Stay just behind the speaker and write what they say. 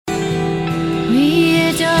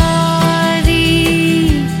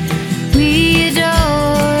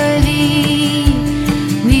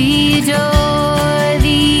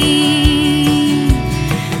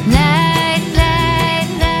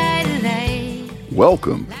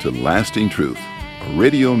Welcome to Lasting Truth, a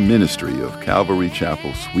radio ministry of Calvary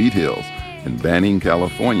Chapel, Sweet Hills in Banning,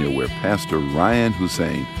 California, where Pastor Ryan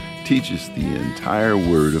Hussein teaches the entire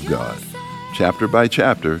Word of God, chapter by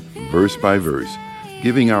chapter, verse by verse,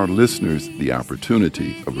 giving our listeners the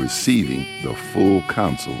opportunity of receiving the full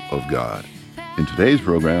counsel of God. In today's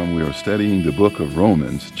program, we are studying the book of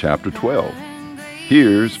Romans, chapter 12.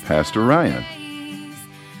 Here's Pastor Ryan.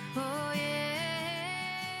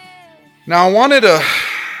 Now,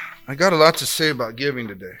 I got a lot to say about giving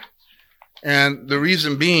today. And the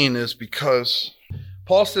reason being is because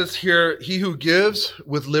Paul says here, he who gives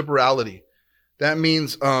with liberality. That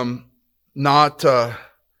means not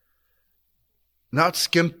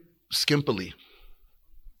skimpily.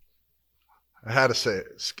 I had to say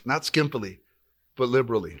it. Not skimpily, but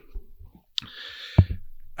liberally.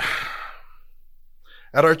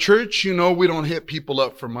 At our church, we don't hit people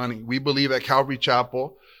up for money. We believe at Calvary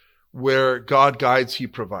Chapel, where God guides, he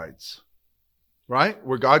provides. Right?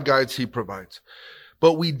 Where God guides, he provides.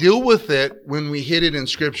 But we deal with it when we hit it in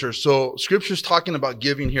Scripture. So Scripture's talking about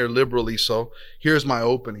giving here liberally. So here's my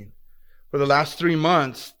opening. For the last 3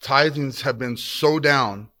 months, tithings have been so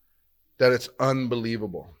down that it's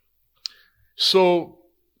unbelievable. So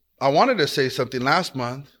I wanted to say something last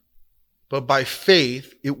month, but by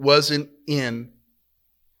faith, it wasn't in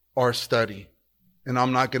our study. And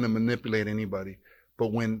I'm not going to manipulate anybody.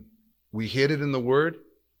 But when we hit it in the Word,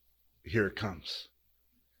 here it comes.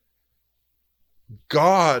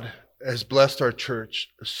 God has blessed our church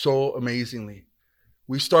so amazingly.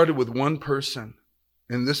 We started with one person,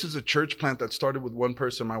 and this is a church plant that started with one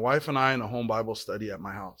person, my wife and I, in a home Bible study at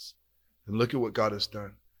my house. And look at what God has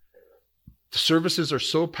done. The services are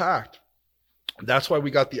so packed. That's why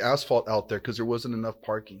we got the asphalt out there, because there wasn't enough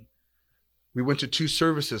parking. We went to 2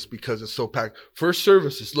 services because it's so packed. First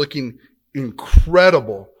service is looking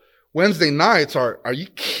incredible. Wednesday nights are you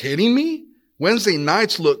kidding me? Wednesday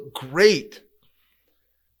nights look great.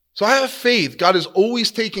 So I have faith. God is always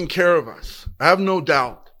taking care of us. I have no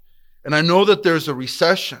doubt. And I know that there's a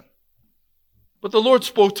recession. But the Lord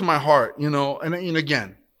spoke to my heart, and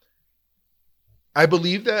again, I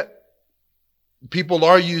believe that people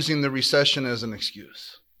are using the recession as an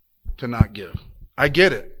excuse to not give. I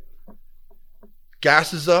get it.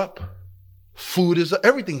 Gas is up. Food is up.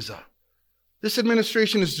 Everything's up. This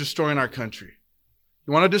administration is destroying our country.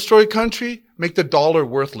 You want to destroy a country? Make the dollar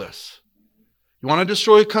worthless. You want to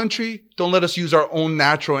destroy a country? Don't let us use our own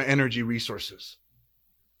natural energy resources.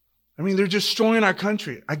 They're destroying our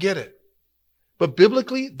country. I get it. But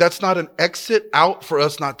biblically, that's not an exit out for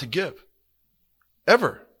us not to give.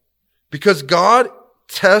 Ever. Because God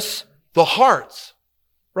tests the hearts.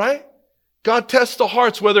 Right? God tests the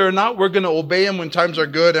hearts whether or not we're going to obey him when times are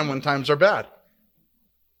good and when times are bad.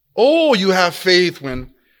 Oh, you have faith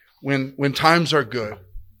when times are good.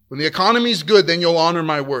 When the economy's good, then you'll honor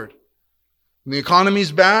my word. When the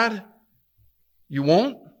economy's bad, you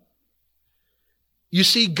won't. You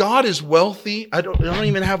see, God is wealthy. I don't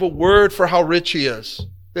even have a word for how rich he is.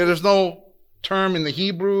 There's no term in the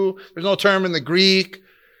Hebrew. There's no term in the Greek.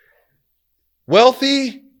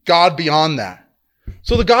 Wealthy, God beyond that.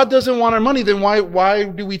 So the God doesn't want our money. Then why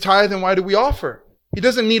do we tithe and why do we offer? He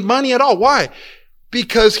doesn't need money at all. Why?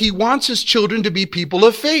 Because he wants his children to be people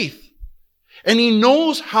of faith. And he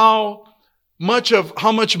knows how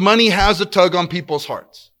much money has a tug on people's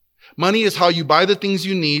hearts. Money is how you buy the things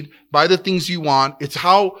you need, buy the things you want. It's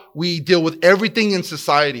how we deal with everything in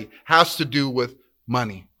society has to do with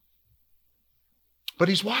money. But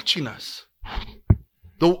he's watching us.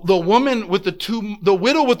 The woman with the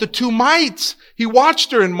widow with the 2 mites, he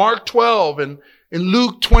watched her in Mark 12 and in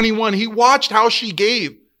Luke 21. He watched how she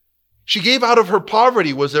gave. She gave out of her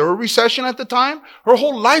poverty. Was there a recession at the time? Her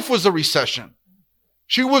whole life was a recession.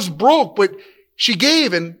 She was broke, but she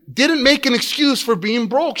gave and didn't make an excuse for being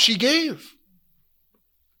broke. She gave.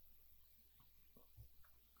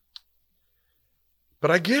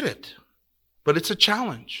 But I get it. But it's a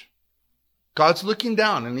challenge. God's looking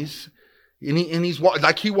down and he's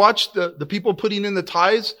like he watched the people putting in the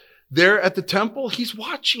tithes there at the temple. He's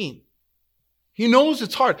watching. He knows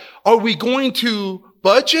it's hard. Are we going to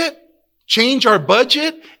budget? Change our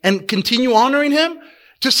budget and continue honoring him?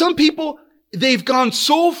 To some people, they've gone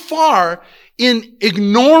so far in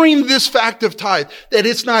ignoring this fact of tithe that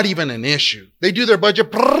it's not even an issue. They do their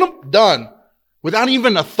budget, done, without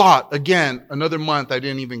even a thought. Again, another month I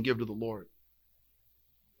didn't even give to the Lord.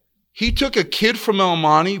 He took a kid from El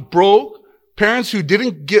Monte, broke, parents who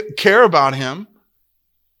didn't care about him,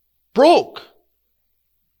 broke,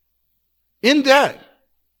 in debt.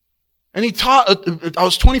 And he taught, I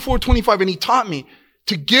was 24, 25, and he taught me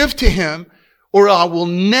to give to him or I will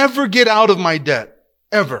never get out of my debt,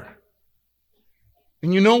 ever.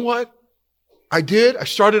 And you know what? I did. I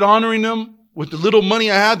started honoring him with the little money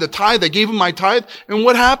I had, the tithe. I gave him my tithe. And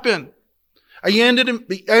what happened? I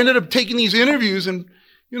ended up taking these interviews and,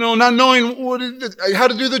 not knowing how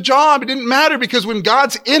to do the job. It didn't matter because when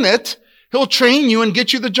God's in it, He'll train you and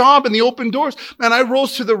get you the job and the open doors. Man, I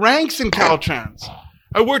rose to the ranks in Caltrans.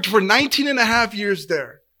 I worked for 19 and a half years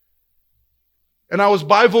there. And I was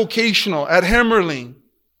bivocational at Hemmerling,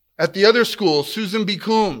 at the other school, Susan B.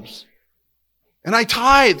 Coombs. And I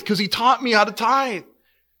tithed because he taught me how to tithe.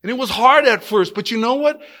 And it was hard at first, but you know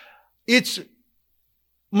what? It's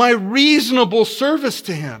my reasonable service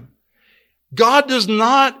to him. God does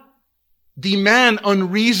not demand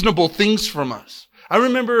unreasonable things from us. I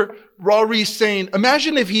remember Raw Reese saying,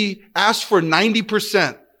 imagine if he asked for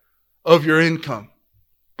 90% of your income.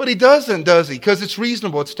 But he doesn't, does he? Because it's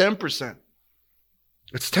reasonable. It's 10%.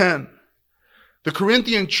 It's 10. The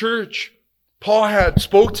Corinthian church, Paul had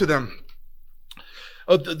spoke to them.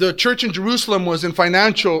 The church in Jerusalem was in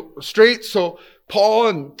financial straits, so Paul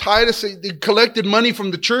and Titus, they collected money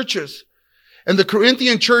from the churches. And the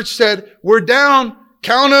Corinthian church said, we're down,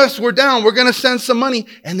 count us, we're down, we're going to send some money.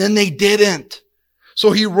 And then they didn't.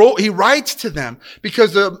 So he writes to them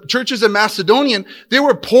because the churches in Macedonia, they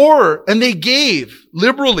were poor and they gave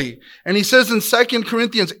liberally. And he says in 2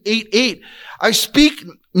 Corinthians 8:8, I speak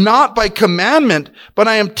not by commandment, but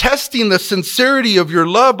I am testing the sincerity of your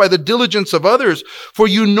love by the diligence of others. For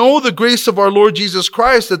you know the grace of our Lord Jesus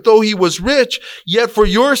Christ, that though he was rich, yet for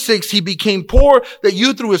your sakes he became poor, that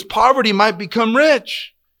you through his poverty might become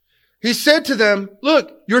rich. He said to them,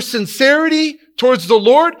 look, your sincerity towards the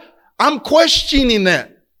Lord, I'm questioning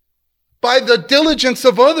that by the diligence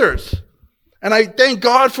of others. And I thank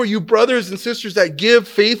God for you brothers and sisters that give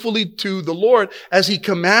faithfully to the Lord as he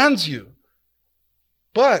commands you.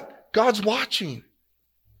 But God's watching.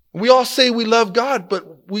 We all say we love God,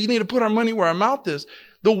 but we need to put our money where our mouth is.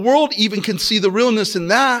 The world even can see the realness in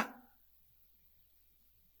that.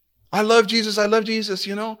 I love Jesus,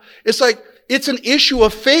 It's like, it's an issue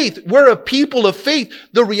of faith. We're a people of faith.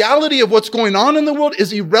 The reality of what's going on in the world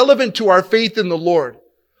is irrelevant to our faith in the Lord.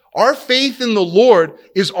 Our faith in the Lord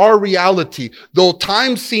is our reality. Though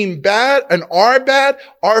times seem bad and are bad,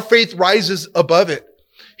 our faith rises above it.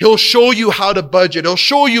 He'll show you how to budget. He'll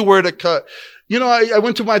show you where to cut. I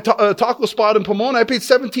went to my taco spot in Pomona. I paid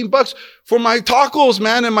 $17 for my tacos,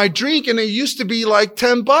 man, and my drink, and it used to be like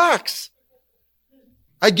 $10.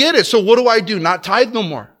 I get it. So what do? Not tithe no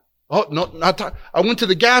more. Oh, no, not tithe. I went to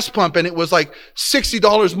the gas pump and it was like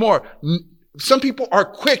 $60 more. Some people are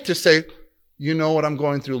quick to say, you know what I'm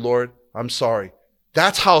going through, Lord. I'm sorry.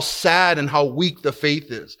 That's how sad and how weak the faith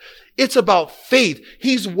is. It's about faith.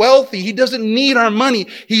 He's wealthy. He doesn't need our money.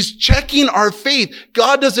 He's checking our faith.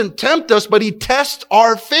 God doesn't tempt us, but he tests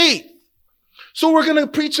our faith. So we're going to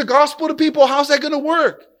preach the gospel to people. How's that going to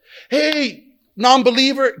work? Hey,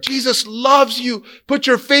 non-believer, Jesus loves you. Put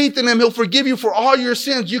your faith in him. He'll forgive you for all your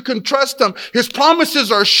sins. You can trust him. His promises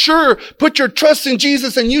are sure. Put your trust in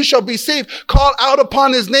Jesus and you shall be saved. Call out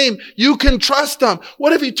upon his name. You can trust him.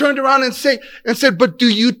 What if he turned around and said, but do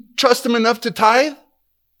you trust him enough to tithe?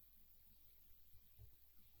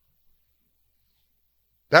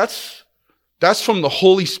 That's from the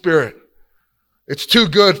Holy Spirit. It's too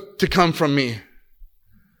good to come from me.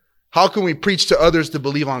 How can we preach to others to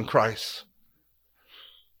believe on Christ?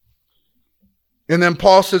 And then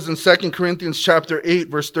Paul says in 2 Corinthians chapter 8,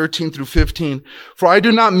 verse 13 through 15, for I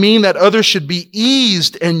do not mean that others should be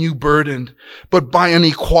eased and you burdened, but by an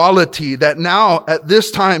equality, that now at this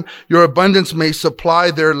time your abundance may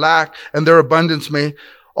supply their lack, and their abundance may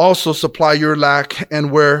also supply your lack,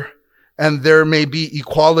 and there may be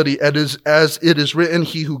equality, as it is written,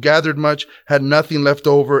 he who gathered much had nothing left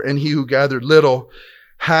over, and he who gathered little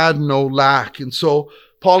had no lack. And so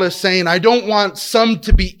Paul is saying, I don't want some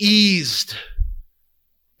to be eased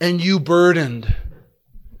and you burdened.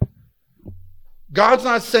 God's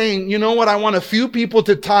not saying, you know what, I want a few people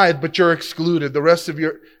to tithe, but you're excluded. The rest of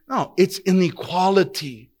no, it's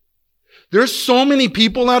inequality. There's so many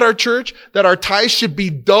people at our church that our tithe should be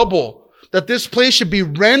double, that this place should be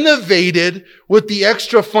renovated with the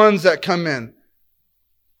extra funds that come in.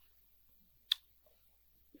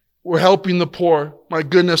 We're helping the poor. My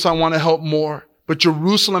goodness, I want to help more. But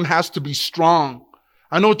Jerusalem has to be strong.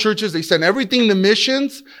 I know churches, they send everything to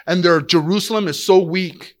missions and their Jerusalem is so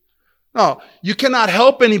weak. No, you cannot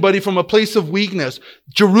help anybody from a place of weakness.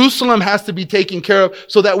 Jerusalem has to be taken care of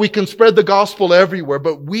so that we can spread the gospel everywhere.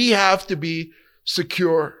 But we have to be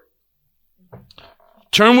secure.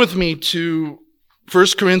 Turn with me to 1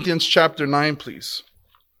 Corinthians chapter 9, please.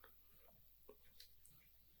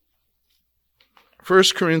 1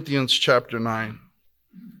 Corinthians chapter 9.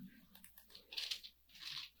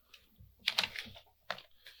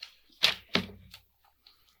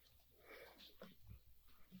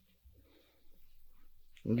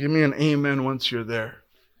 Give me an amen once you're there.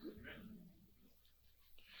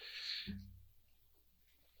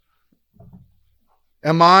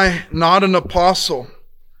 Am I not an apostle?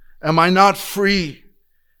 Am I not free?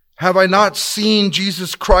 Have I not seen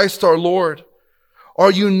Jesus Christ our Lord?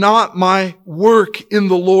 Are you not my work in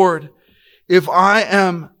the Lord? If I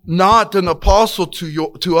am not an apostle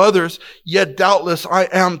to others, yet doubtless I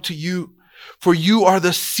am to you. For you are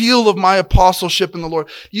the seal of my apostleship in the Lord.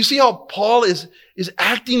 You see how Paul is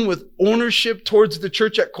acting with ownership towards the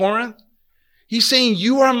church at Corinth? He's saying,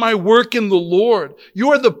 you are my work in the Lord.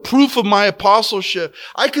 You are the proof of my apostleship.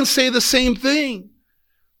 I can say the same thing.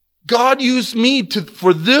 God used me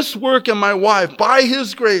for this work and my wife, by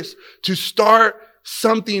His grace, to start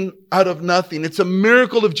something out of nothing. It's a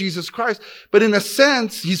miracle of Jesus Christ. But in a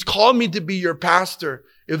sense, He's called me to be your pastor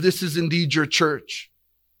if this is indeed your church.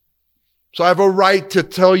 So I have a right to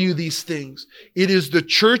tell you these things. It is the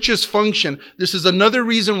church's function. This is another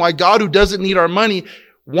reason why God, who doesn't need our money,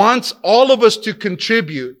 wants all of us to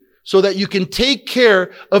contribute so that you can take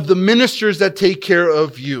care of the ministers that take care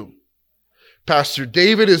of you. Pastor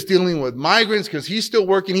David is dealing with migrants because he's still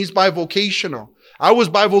working. He's bivocational. I was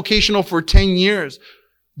bivocational for 10 years.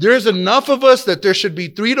 There's enough of us that there should be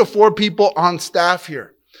 3 to 4 people on staff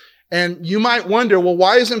here. And you might wonder, well,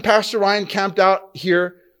 why isn't Pastor Ryan camped out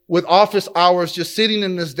here with office hours, just sitting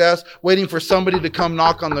in his desk, waiting for somebody to come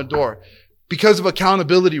knock on the door? Because of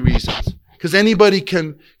accountability reasons. Because anybody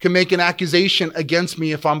can make an accusation against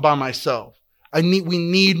me if I'm by myself. We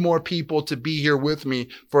need more people to be here with me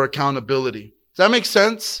for accountability. Does that make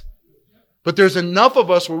sense? But there's enough of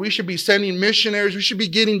us where we should be sending missionaries. We should be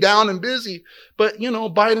getting down and busy. But,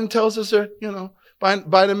 Biden tells us that,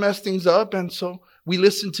 Biden messed things up. And so we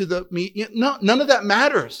listen to the media. No, none of that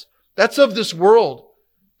matters. That's of this world.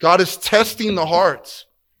 God is testing the hearts.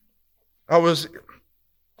 I was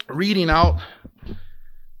reading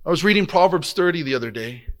Proverbs 30 the other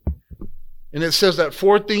day. And it says that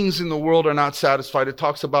 4 things in the world are not satisfied. It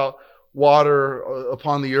talks about water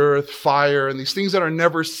upon the earth, fire, and these things that are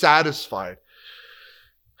never satisfied.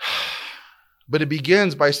 But it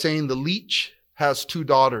begins by saying the leech has 2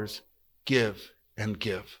 daughters, give and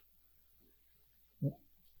give.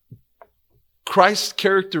 Christ's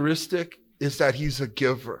characteristic is that He's a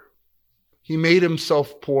giver. He made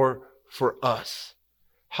Himself poor for us.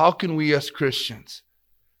 How can we as Christians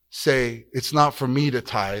say, it's not for me to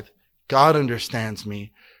tithe, God understands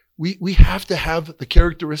me? We have to have the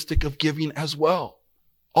characteristic of giving as well.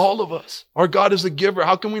 All of us. Our God is a giver.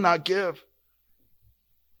 How can we not give?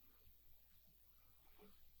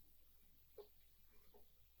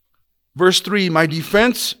 Verse 3, my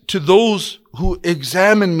defense to those who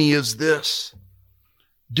examine me is this.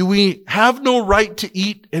 Do we have no right to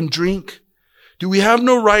eat and drink? Do we have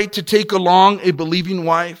no right to take along a believing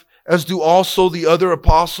wife, as do also the other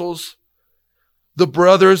apostles, the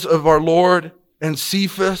brothers of our Lord and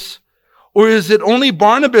Cephas? Or is it only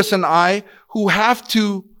Barnabas and I who have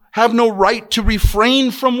no right to refrain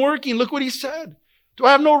from working? Look what he said. Do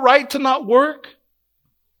I have no right to not work?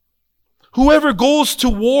 Whoever goes to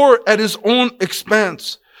war at his own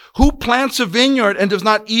expense, who plants a vineyard and does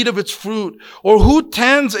not eat of its fruit, or who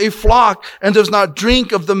tends a flock and does not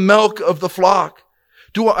drink of the milk of the flock?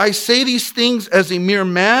 Do I say these things as a mere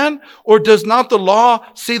man, or does not the law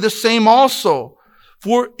say the same also?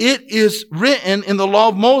 For it is written in the law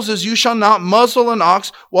of Moses, you shall not muzzle an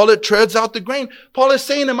ox while it treads out the grain. Paul is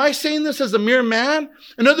saying, am I saying this as a mere man?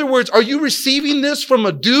 In other words, are you receiving this from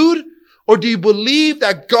a dude? Or do you believe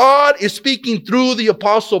that God is speaking through the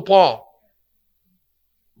Apostle Paul?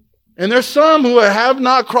 And there's some who have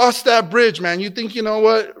not crossed that bridge, man. You think, you know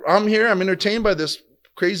what? I'm here. I'm entertained by this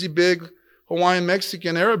crazy big Hawaiian,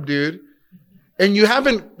 Mexican, Arab dude. And you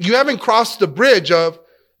haven't crossed the bridge of,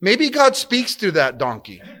 maybe God speaks through that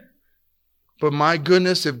donkey. But my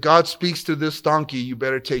goodness, if God speaks through this donkey, you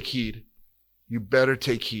better take heed. You better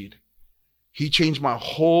take heed. He changed my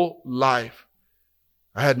whole life.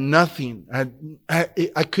 I had nothing.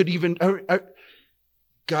 I could even,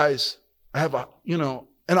 guys, I have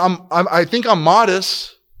and I think I'm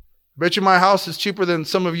modest. I bet you my house is cheaper than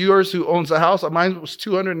some of yours who owns a house. Mine was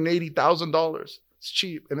 $280,000. It's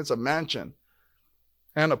cheap, and it's a mansion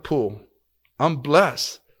and a pool. I'm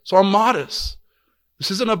blessed. So I'm modest.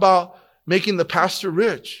 This isn't about making the pastor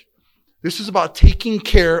rich. This is about taking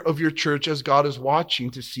care of your church as God is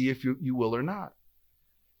watching to see if you will or not.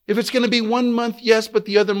 If it's going to be 1 month, yes, but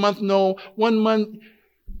the other month, no. 1 month,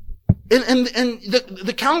 And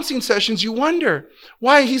the counseling sessions, you wonder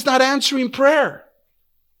why he's not answering prayer.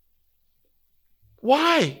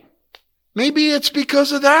 Why? Maybe it's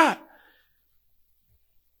because of that.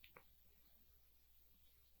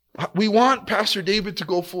 We want Pastor David to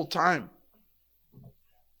go full time.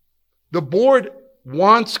 The board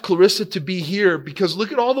wants Clarissa to be here because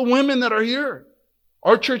look at all the women that are here.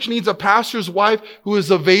 Our church needs a pastor's wife who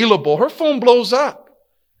is available. Her phone blows up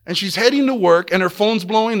and she's heading to work and her phone's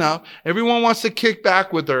blowing up. Everyone wants to kick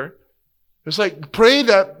back with her. It's like, pray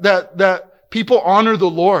that people honor the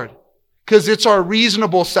Lord because it's our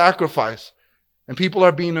reasonable sacrifice and people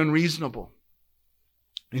are being unreasonable.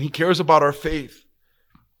 And he cares about our faith.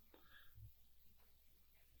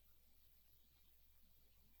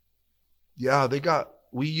 Yeah,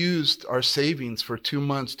 we used our savings for 2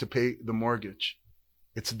 months to pay the mortgage.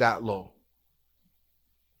 It's that low.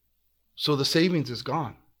 So the savings is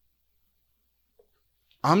gone.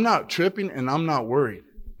 I'm not tripping and I'm not worried.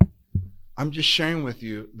 I'm just sharing with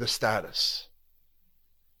you the status.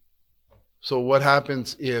 So what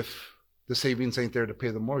happens if the savings ain't there to pay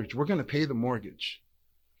the mortgage? We're going to pay the mortgage.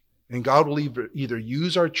 And God will either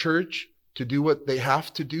use our church to do what they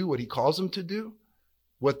have to do, what he calls them to do,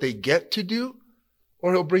 what they get to do,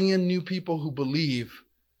 or he'll bring in new people who believe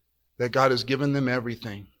that God has given them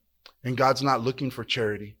everything. And God's not looking for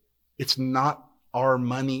charity. It's not our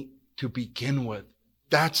money to begin with.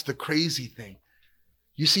 That's the crazy thing.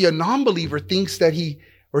 You see, a non-believer thinks that he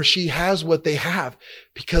or she has what they have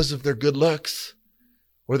because of their good looks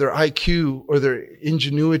or their IQ or their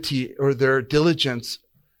ingenuity or their diligence.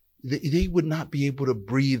 They would not be able to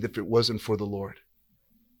breathe if it wasn't for the Lord.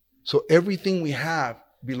 So everything we have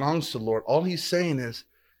belongs to the Lord. All he's saying is,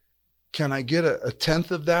 can I get a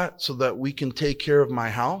tenth of that so that we can take care of my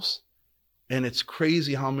house? And it's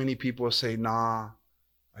crazy how many people say, nah.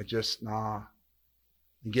 And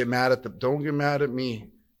get mad at them. Don't get mad at me.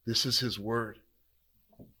 This is his word.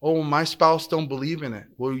 Oh, my spouse don't believe in it.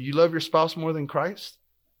 Well, you love your spouse more than Christ?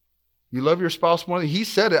 You love your spouse more than, he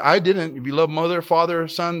said it. I didn't. If you love mother, father,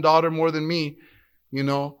 son, daughter more than me,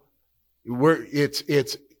 it's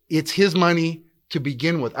his money to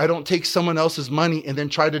begin with. I don't take someone else's money and then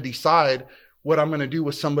try to decide what I'm going to do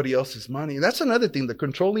with somebody else's money. And that's another thing, the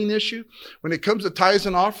controlling issue. When it comes to tithes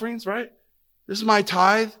and offerings, right? This is my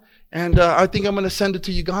tithe, and I think I'm going to send it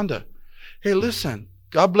to Uganda. Hey, listen,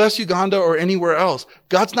 God bless Uganda or anywhere else.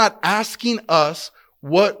 God's not asking us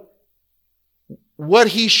what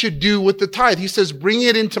he should do with the tithe. He says, bring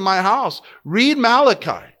it into my house. Read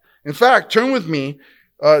Malachi. In fact, turn with me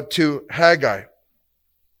to Haggai.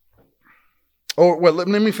 Oh, well, let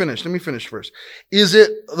me finish first. Is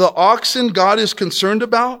it the oxen God is concerned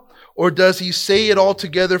about? Or does he say it all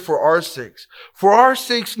together for our sakes? For our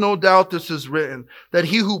sakes, no doubt this is written, that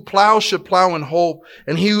he who plows should plow in hope,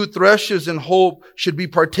 and he who threshes in hope should be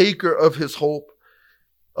partaker of his hope,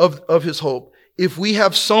 of his hope. If we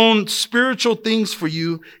have sown spiritual things for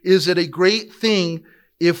you, is it a great thing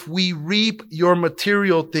if we reap your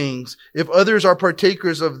material things? If others are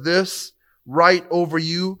partakers of this right over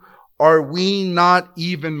you, are we not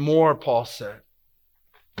even more, Paul said.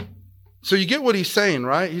 So you get what he's saying,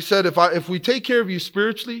 right? He said, if we take care of you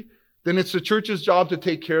spiritually, then it's the church's job to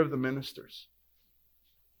take care of the ministers.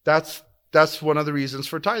 That's one of the reasons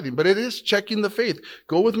for tithing. But it is checking the faith.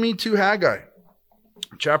 Go with me to Haggai,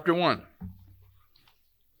 chapter 1.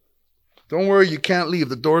 Don't worry, you can't leave.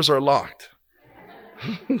 The doors are locked.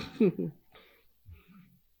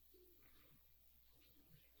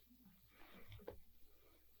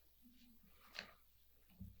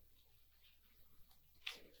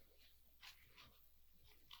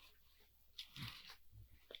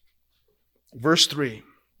 Verse 3.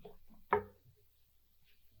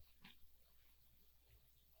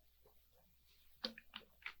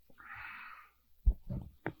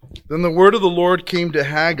 Then the word of the Lord came to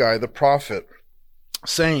Haggai the prophet,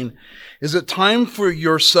 saying, is it time for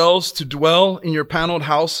yourselves to dwell in your paneled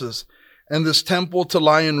houses, and this temple to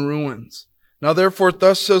lie in ruins? Now therefore,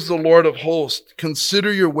 thus says the Lord of hosts,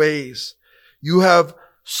 consider your ways. You have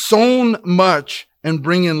sown much and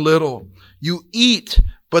bring in little. You eat,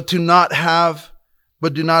 but do not have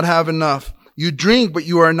enough. You drink, but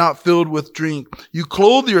you are not filled with drink. You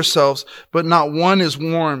clothe yourselves, but not one is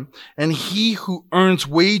warm. And he who earns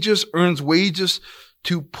wages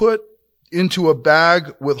to put into a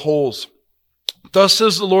bag with holes. Thus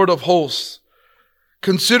says the Lord of hosts,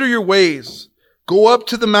 consider your ways. Go up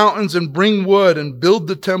to the mountains and bring wood and build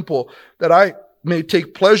the temple, that I may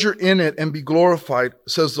take pleasure in it and be glorified,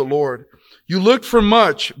 says the Lord. You looked for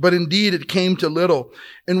much, but indeed it came to little.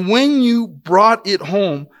 And when you brought it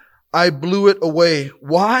home, I blew it away.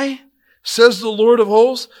 Why? says the Lord of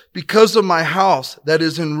hosts, because of my house that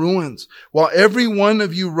is in ruins, while every one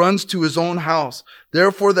of you runs to his own house.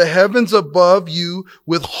 Therefore the heavens above you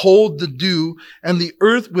withhold the dew, and the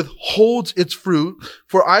earth withholds its fruit.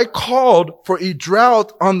 For I called for a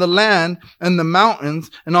drought on the land and the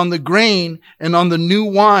mountains, and on the grain, and on the new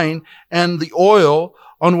wine, and the oil,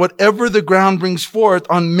 on whatever the ground brings forth,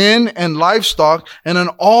 on men and livestock, and on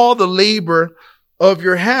all the labor of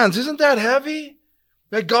your hands. Isn't that heavy?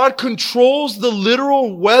 That God controls the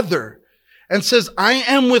literal weather and says, I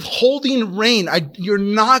am withholding rain. You're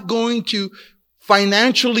not going to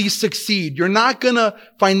financially succeed. You're not going to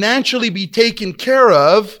financially be taken care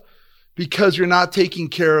of because you're not taking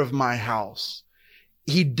care of my house.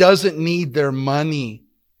 He doesn't need their money.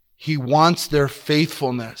 He wants their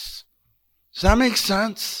faithfulness. Does that make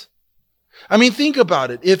sense? I mean, think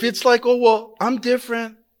about it. If it's like, oh, well, I'm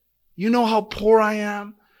different. You know how poor I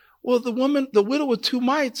am. Well, the widow with 2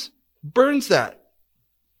 mites, burns that.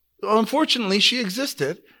 Unfortunately, she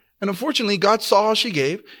existed. And unfortunately, God saw how she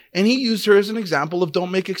gave. And he used her as an example of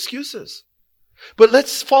don't make excuses. But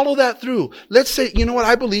let's follow that through. Let's say, you know what?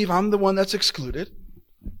 I believe I'm the one that's excluded.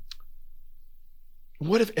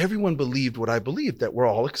 What if everyone believed what I believed, that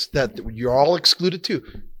you're all excluded too?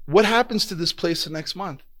 What happens to this place the next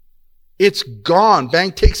month? It's gone.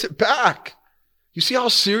 Bank takes it back. You see how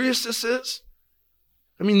serious this is?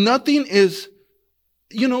 I mean, nothing is,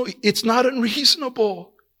 it's not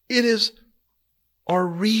unreasonable. It is our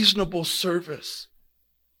reasonable service.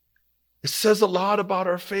 It says a lot about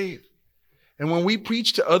our faith. And when we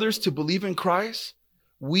preach to others to believe in Christ,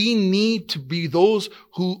 we need to be those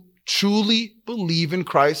who truly believe in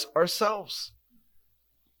Christ ourselves.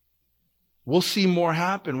 We'll see more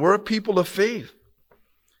happen. We're a people of faith.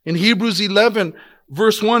 In Hebrews 11,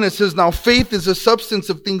 verse 1, it says, now faith is the substance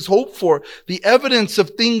of things hoped for, the evidence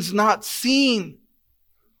of things not seen.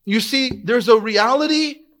 You see, there's a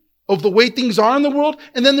reality of the way things are in the world,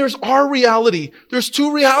 and then there's our reality. There's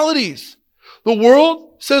 2 realities. The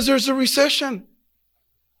world says there's a recession.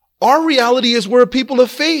 Our reality is we're a people of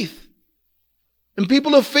faith. And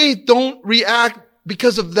people of faith don't react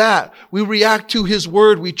because of that. We react to his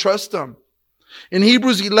word. We trust him. In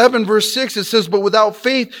Hebrews 11, verse 6, it says, but without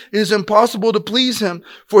faith, it is impossible to please him.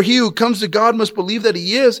 For he who comes to God must believe that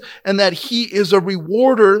he is, and that he is a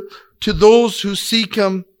rewarder to those who seek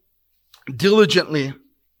him diligently.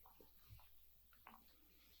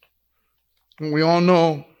 And we all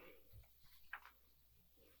know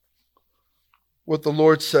what the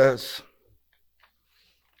Lord says.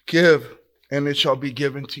 Give, and it shall be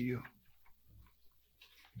given to you.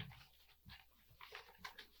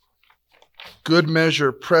 Good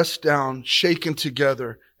measure, pressed down, shaken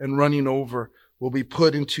together, and running over will be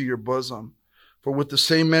put into your bosom. For with the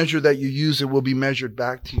same measure that you use, it will be measured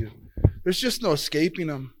back to you. There's just no escaping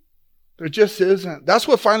them. There just isn't. That's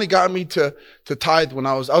what finally got me to tithe when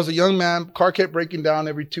I was a young man. Car kept breaking down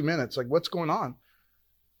every 2 minutes. Like, what's going on?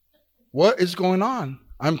 What is going on?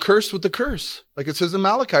 I'm cursed with the curse. Like it says in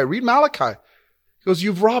Malachi. Read Malachi. He goes,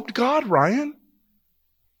 you've robbed God, Ryan.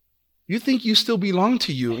 You think you still belong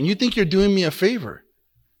to you, and you think you're doing me a favor.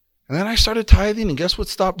 And then I started tithing, and guess what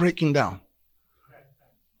stopped breaking down?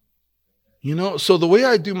 So the way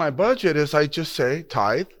I do my budget is I just say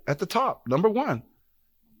tithe at the top. Number 1.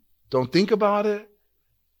 Don't think about it.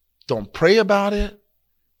 Don't pray about it.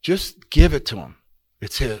 Just give it to him.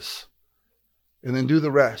 It's his. And then do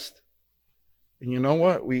the rest. And you know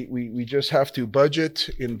what? We just have to budget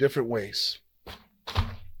in different ways.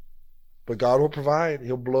 But God will provide.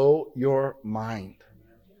 He'll blow your mind.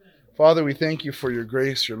 Father, we thank you for your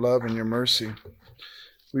grace, your love, and your mercy.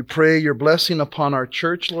 We pray your blessing upon our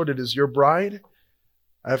church, Lord. It is your bride.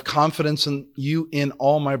 I have confidence in you in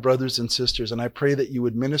all my brothers and sisters, and I pray that you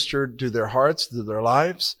would minister to their hearts, to their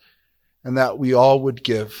lives, and that we all would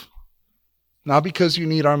give. Not because you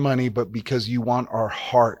need our money, but because you want our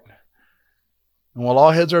heart. And while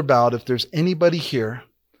all heads are bowed, if there's anybody here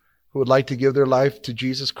who would like to give their life to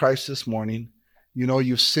Jesus Christ this morning,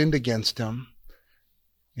 you've sinned against him,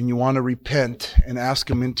 and you want to repent and ask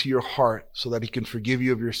him into your heart so that he can forgive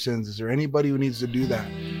you of your sins. Is there anybody who needs to do that?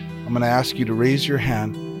 I'm going to ask you to raise your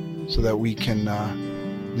hand so that we can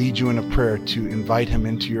lead you in a prayer to invite him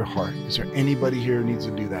into your heart. Is there anybody here who needs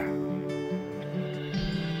to do that?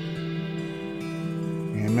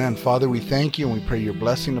 Amen. Father, we thank you and we pray your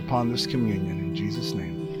blessing upon this communion. In Jesus'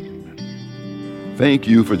 name, amen. Thank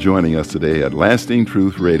you for joining us today at Lasting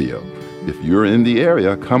Truth Radio. If you're in the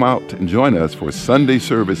area, come out and join us for Sunday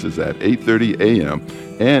services at 8:30 a.m.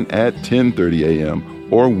 and at 10:30 a.m.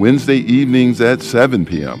 or Wednesday evenings at 7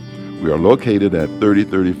 p.m. We are located at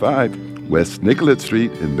 3035 West Nicollet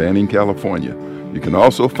Street in Banning, California. You can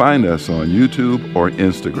also find us on YouTube or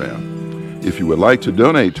Instagram. If you would like to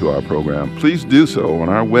donate to our program, please do so on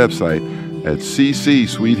our website at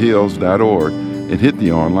ccsweethills.org and hit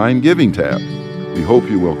the online giving tab. We hope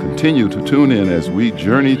you will continue to tune in as we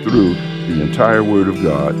journey through the entire Word of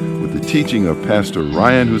God with the teaching of Pastor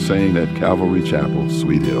Ryan Hussein at Calvary Chapel,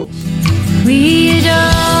 Sweet Hills. We adore